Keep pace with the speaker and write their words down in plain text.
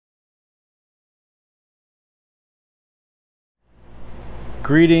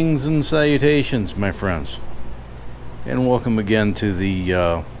Greetings and salutations, my friends, and welcome again to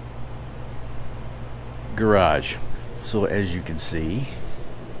the garage. So as you can see,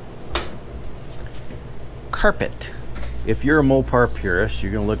 carpet. If you're a Mopar purist,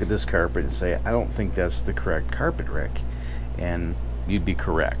 you're gonna look at this carpet and say, I don't think that's the correct carpet, Rick. And you'd be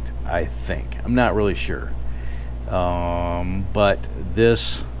correct, I think. I'm not really sure. But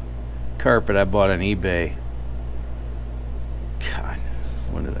this carpet I bought on eBay, God,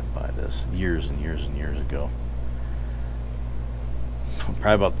 when did I buy this? Years and years and years ago.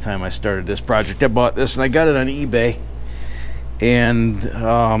 Probably about the time I started this project, I bought this, and I got it on eBay. And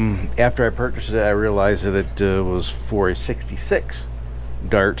after I purchased it, I realized that it was for a 66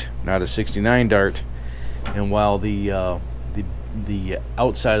 Dart, not a 69 Dart. And while the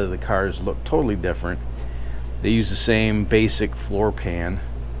outside of the cars look totally different, they use the same basic floor pan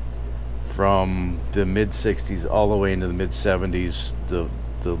from the mid-60s all the way into the mid-70s.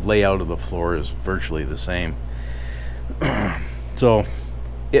 The layout of the floor is virtually the same. So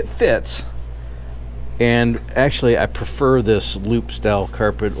it fits. And actually, I prefer this loop style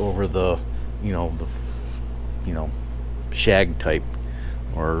carpet over the, shag type,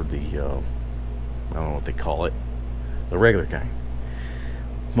 or the, I don't know what they call it, the regular kind.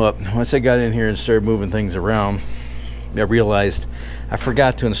 But once I got in here and started moving things around, I realized I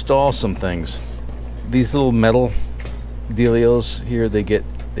forgot to install some things. These little metal dealios here,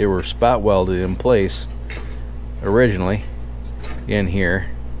 they were spot welded in place originally in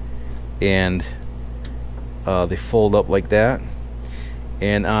here, and they fold up like that.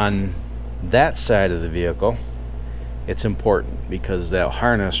 And on that side of the vehicle, it's important because that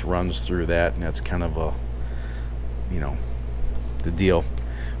harness runs through that, and that's kind of a, the deal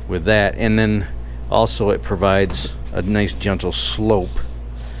with that. And then also it provides a nice gentle slope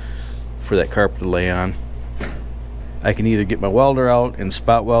for that carpet to lay on. I can either get my welder out and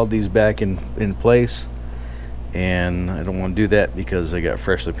spot weld these back in place, and I don't want to do that because I got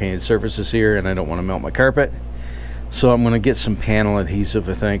freshly painted surfaces here and I don't want to melt my carpet. So I'm going to get some panel adhesive,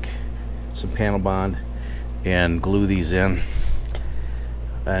 I think, some panel bond, and glue these in,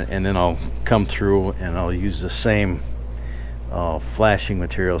 and then I'll come through and I'll use the same flashing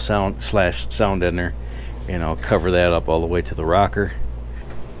material, sound deadener, and I'll cover that up all the way to the rocker.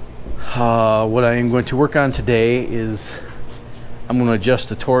 What I am going to work on today is I'm going to adjust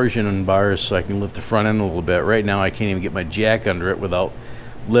the torsion bars so I can lift the front end a little bit. Right now I can't even get my jack under it without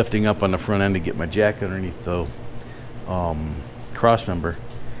lifting up on the front end to get my jack underneath the cross member.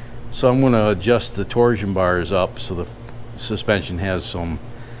 So I'm going to adjust the torsion bars up so the suspension has some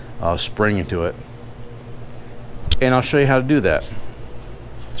spring into it, and I'll show you how to do that.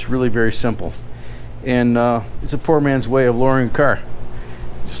 It's really very simple, and it's a poor man's way of lowering a car.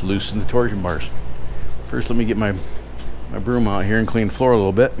 Just loosen the torsion bars. First, let me get my broom out here and clean the floor a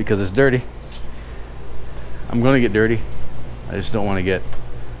little bit because it's dirty. I'm going to get dirty. I just don't want to get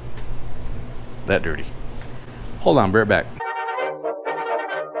that dirty. Hold on, be right back.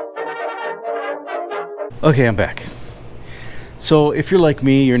 Okay, I'm back. So if you're like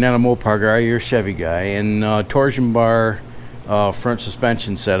me, you're not a Mopar guy, you're a Chevy guy, and torsion bar front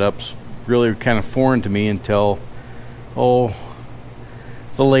suspension setups really kind of foreign to me until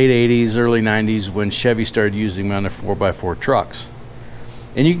the late 80s, early 90s, when Chevy started using them on their 4x4 trucks.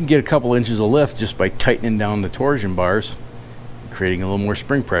 And you can get a couple inches of lift just by tightening down the torsion bars, creating a little more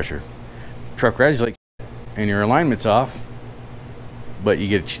spring pressure. Truck rides like and your alignment's off, but you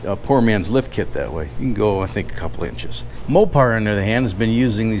get a poor man's lift kit that way. You can go, I think, a couple inches. Mopar, on the other hand, has been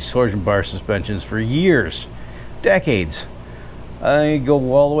using these torsion bar suspensions for years, decades. I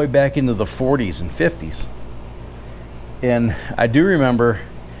go all the way back into the 40s and 50s. And I do remember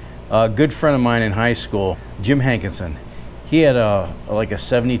a good friend of mine in high school, Jim Hankinson. He had like a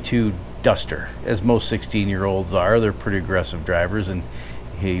 72 Duster, as most 16-year-olds are. They're pretty aggressive drivers, and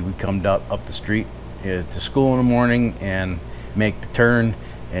he would come up the street to school in the morning and make the turn,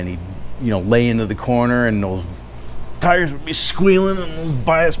 and he'd lay into the corner, and those tires would be squealing, and those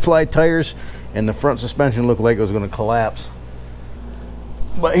bias ply tires, and the front suspension looked like it was going to collapse.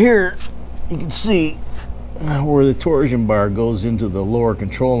 But here you can see where the torsion bar goes into the lower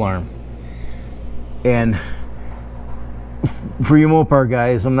control arm. And for you Mopar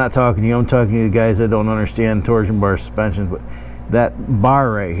guys, I'm not talking to you, I'm talking to the guys that don't understand torsion bar suspensions, but that bar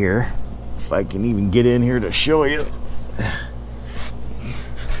right here, if I can even get in here to show you,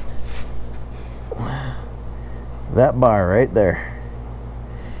 that bar right there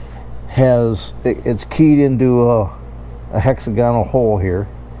it's keyed into a hexagonal hole here,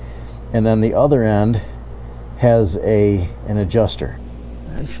 and then the other end has an adjuster.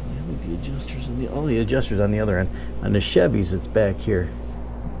 Actually, I think the adjusters on the adjusters on the other end. On the Chevys, it's back here.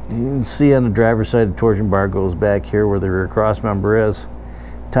 You can see on the driver's side the torsion bar goes back here where the rear cross member is,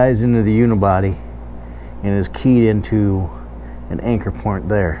 ties into the unibody, and is keyed into an anchor point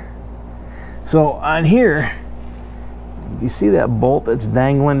there. So on here, you see that bolt that's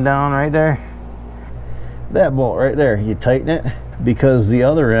dangling down right there? That bolt right there, you tighten it because the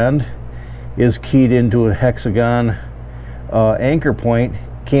other end is keyed into a hexagon anchor point,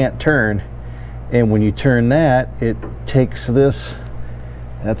 can't turn. And when you turn that, it takes this,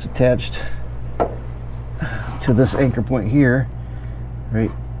 that's attached to this anchor point here,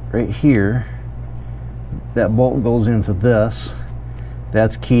 right here. That bolt goes into this.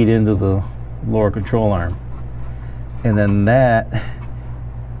 That's keyed into the lower control arm. And then that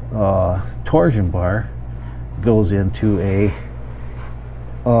torsion bar goes into a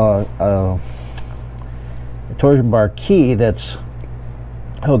torsion bar key that's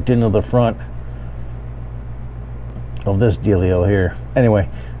hooked into the front of this dealio here. Anyway,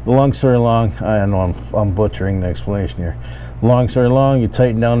 the long story long, I know I'm butchering the explanation here. Long story long, you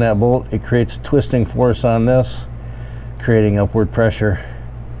tighten down that bolt, it creates a twisting force on this, creating upward pressure,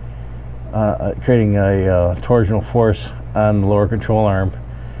 creating a torsional force on the lower control arm,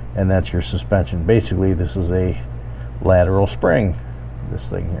 and that's your suspension. Basically, this is a lateral spring, this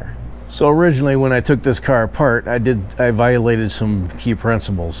thing here. So originally when I took this car apart, I violated some key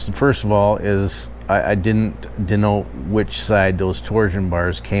principles. First of all is I didn't denote which side those torsion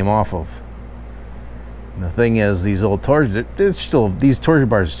bars came off of. And the thing is, these old torsion, these torsion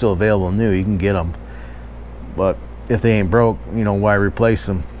bars are still available new, you can get them. But if they ain't broke, you know, why replace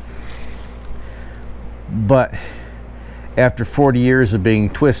them? But after 40 years of being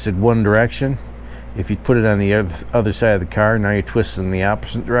twisted one direction, if you put it on the other side of the car, now you're twisted in the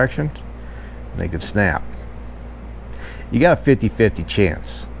opposite direction, they could snap. You got a 50-50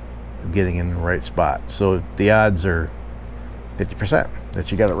 chance of getting in the right spot. So the odds are 50%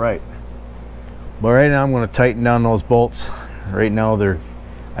 that you got it right. But right now I'm going to tighten down those bolts. Right now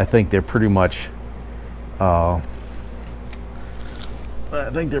I think they're pretty much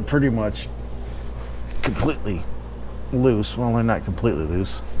completely loose. Well, they're not completely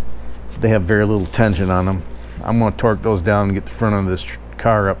loose. They have very little tension on them. I'm going to torque those down and get the front of this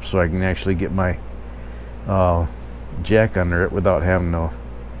car up so I can actually get my jack under it without having to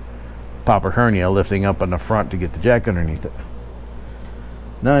pop a hernia lifting up on the front to get the jack underneath it.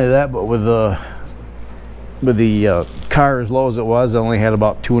 Not only that, but with the car as low as it was, I only had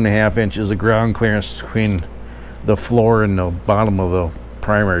about 2.5 inches of ground clearance between the floor and the bottom of the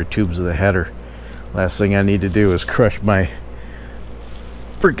primary tubes of the header. Last thing I need to do is crush my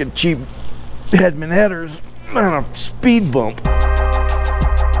freaking cheap Hedman headers on a speed bump.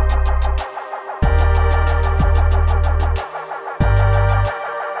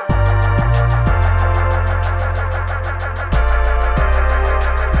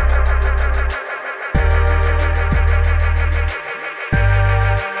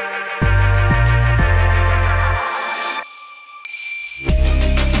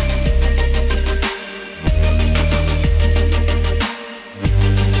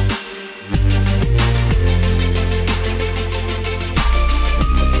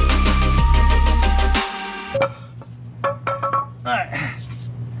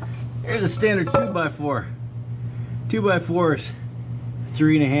 Here's a standard 2x4. 2x4 is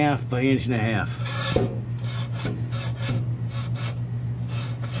 3.5 by 1.5 inches.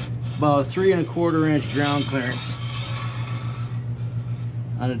 About a 3¼ inch ground clearance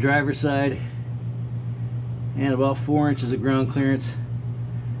on the driver's side, and about 4 inches of ground clearance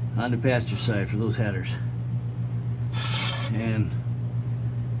on the passenger side for those headers. And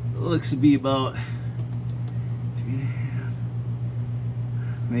it looks to be about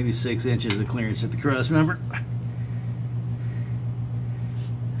maybe 6 inches of clearance at the cross member.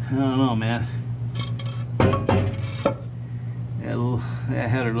 I don't know, man. That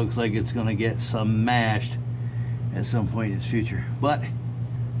header looks like it's gonna get smashed at some point in its future, but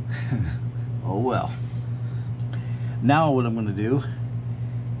oh well. Now what I'm gonna do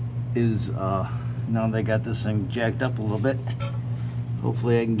is now that I got this thing jacked up a little bit,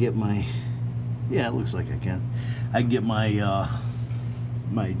 hopefully I can get my, yeah, it looks like I can get my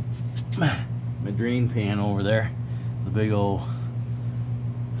my drain pan over there, the big old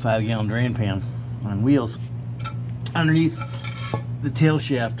 5-gallon drain pan on wheels underneath the tail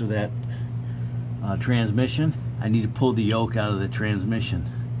shaft of that transmission. I need to pull the yoke out of the transmission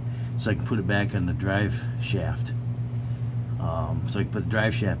so I can put it back on the drive shaft, so I can put the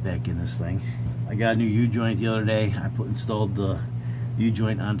drive shaft back in this thing. I got a new U-joint the other day. I installed the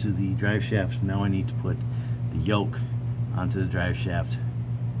U-joint onto the drive shaft. Now I need to put the yoke onto the drive shaft.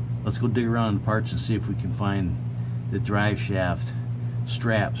 Let's go dig around in the parts and see if we can find the drive shaft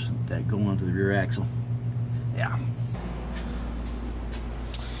straps that go onto the rear axle. Yeah.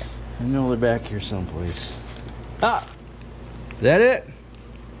 I know they're back here someplace. Ah! Is that it?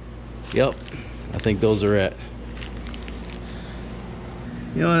 Yep. I think those are it.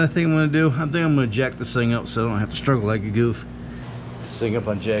 You know what I think I'm going to do? I think I'm going to jack this thing up so I don't have to struggle like a goof. This thing up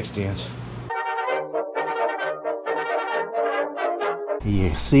on jack stands.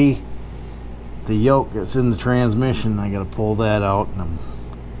 You see the yoke that's in the transmission. I got to pull that out. And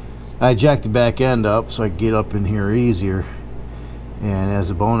I jacked the back end up so I can get up in here easier. And as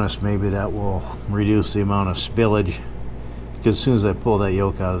a bonus, maybe that will reduce the amount of spillage. Because as soon as I pull that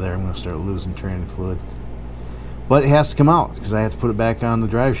yoke out of there, I'm going to start losing training fluid. But it has to come out because I have to put it back on the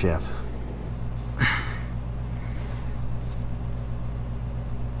drive shaft.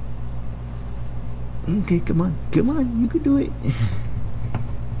 Okay, come on, you can do it.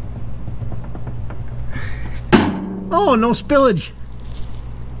 Oh, no spillage.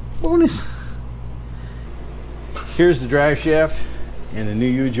 Bonus. Here's the drive shaft and the new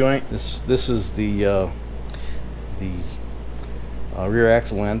U-joint. This is the rear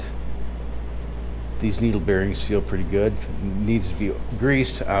axle end. These needle bearings feel pretty good. It needs to be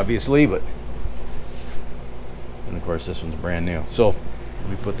greased, obviously, but and of course this one's brand new. So let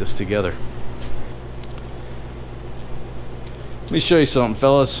me put this together. Let me show you something,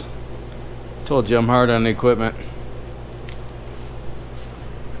 fellas. Told you I'm hard on the equipment.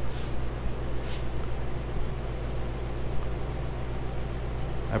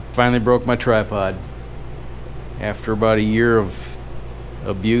 I finally broke my tripod. After about a year of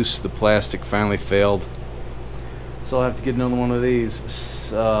abuse, the plastic finally failed. So I'll have to get another one of these.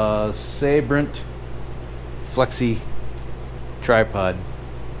 Sabrent Flexi tripod.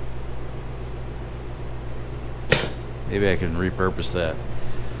 Maybe I can repurpose that.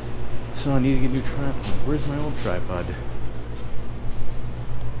 So I need to get a new tripod. Where's my old tripod?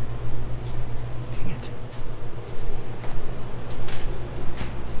 Dang it.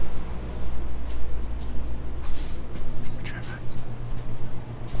 Tripod.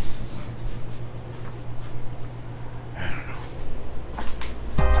 I don't know.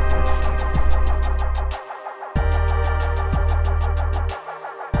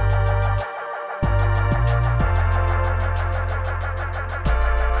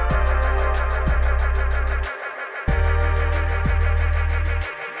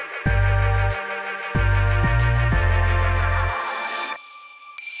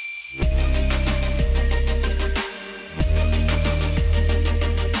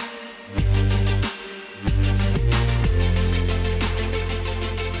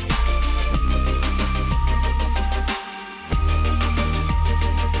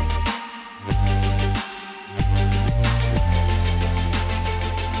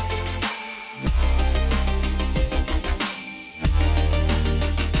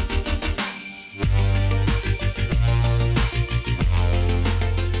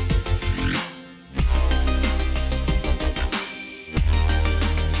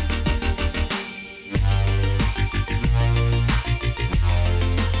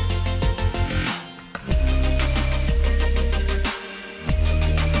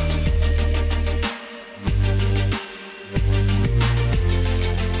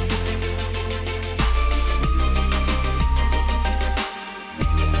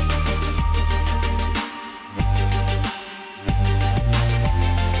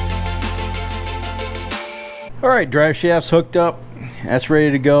 Alright, drive shaft's hooked up. That's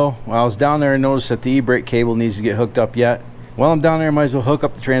ready to go. While I was down there, I noticed that the e-brake cable needs to get hooked up yet. While I'm down there, I might as well hook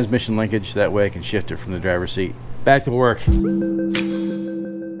up the transmission linkage. That way I can shift it from the driver's seat. Back to work.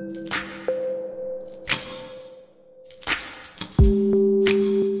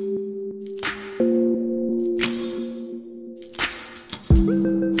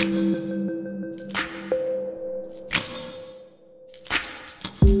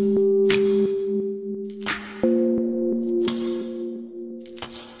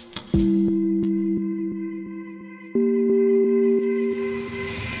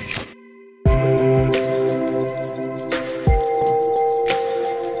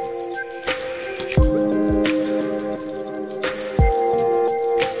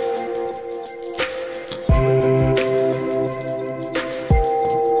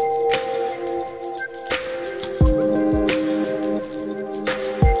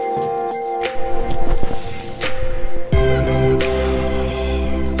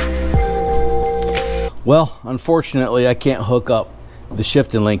 Well, unfortunately, I can't hook up the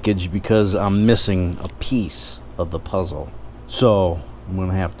shifting linkage because I'm missing a piece of the puzzle. So I'm going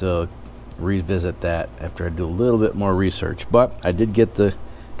to have to revisit that after I do a little bit more research. But I did get the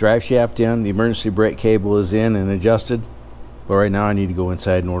drive shaft in. The emergency brake cable is in and adjusted. But right now I need to go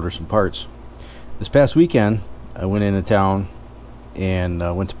inside and order some parts. This past weekend I went into town and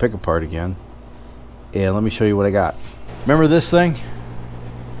went to pick apart again. And let me show you what I got. Remember this thing?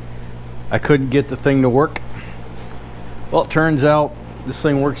 I couldn't get the thing to work. Well, it turns out this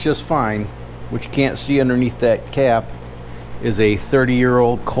thing works just fine. What you can't see underneath that cap is a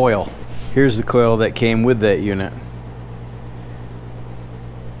 30-year-old coil. Here's the coil that came with that unit.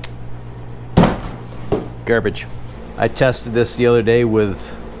 Garbage. I tested this the other day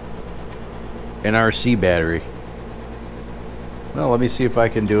with an RC battery. Well, let me see if I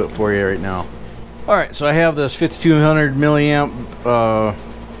can do it for you right now. Alright, so I have this 5200 milliamp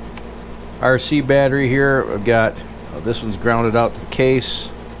RC battery here. I've got this one's grounded out to the case.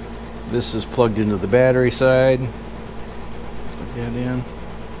 This is plugged into the battery side. Plug that in.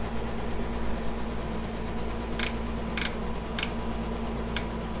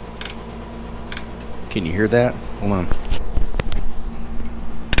 Can you hear that? Hold on.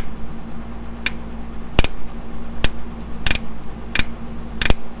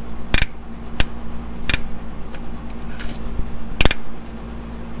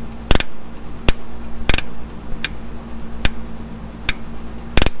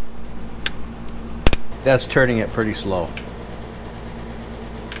 That's turning it pretty slow.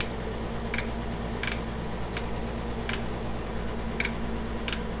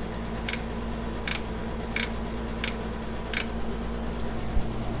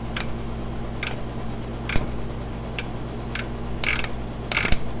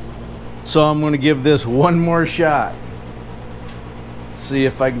 So I'm going to give this one more shot. See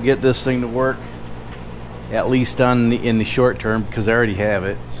if I can get this thing to work, at least in the short term, because I already have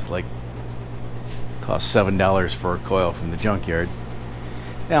it. It's like cost $7 for a coil from the junkyard.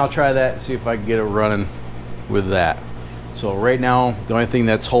 And I'll try that and see if I can get it running with that. So right now the only thing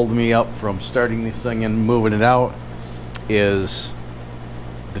that's holding me up from starting this thing and moving it out is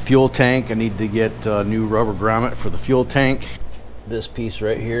the fuel tank. I need to get a new rubber grommet for the fuel tank. This piece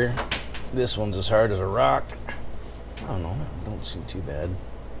right here, this one's as hard as a rock. I don't know, it don't seem too bad,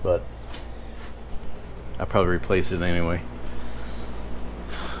 but I'll probably replace it anyway.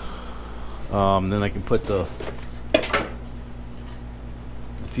 Then I can put the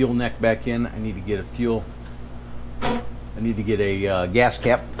fuel neck back in. I need to get a gas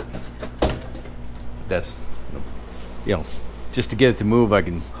cap. That's, you know, just to get it to move, I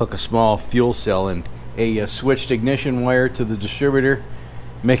can hook a small fuel cell and a switched ignition wire to the distributor,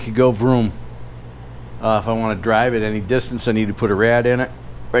 make it go vroom. If I want to drive it any distance, I need to put a rad in it.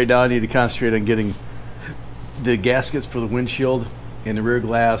 Right now I need to concentrate on getting the gaskets for the windshield and the rear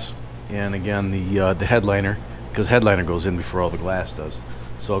glass, and again the headliner, because headliner goes in before all the glass does.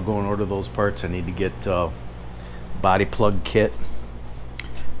 So I'll go and order those parts. I need to get body plug kit.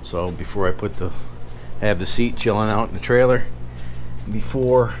 So before I have the seat chilling out in the trailer,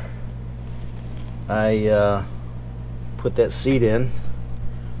 before I put that seat in,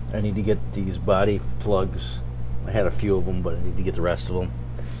 I need to get these body plugs. I had a few of them, but I need to get the rest of them.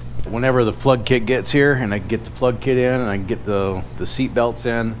 Whenever the plug kit gets here, and I can get the plug kit in, and I can get the seat belts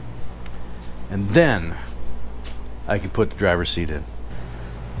in, and then I can put the driver's seat in.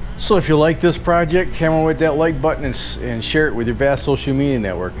 So if you like this project, hammer with that like button and share it with your vast social media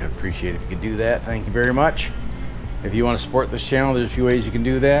network. I'd appreciate it if you could do that. Thank you very much. If you want to support this channel, there's a few ways you can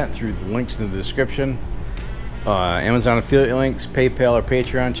do that through the links in the description. Amazon affiliate links, PayPal or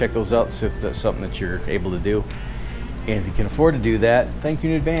Patreon. Check those out, see if that's something that you're able to do. And if you can afford to do that, thank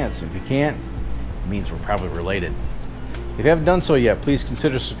you in advance. If you can't, it means we're probably related. If you haven't done so yet, please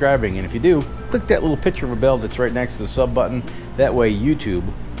consider subscribing. And if you do, click that little picture of a bell that's right next to the sub button. That way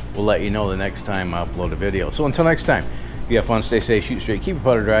YouTube will let you know the next time I upload a video. So until next time, you have fun, stay safe, shoot straight, keep your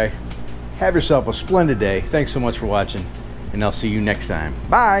putter dry. Have yourself a splendid day. Thanks so much for watching, and I'll see you next time.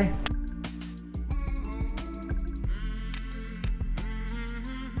 Bye!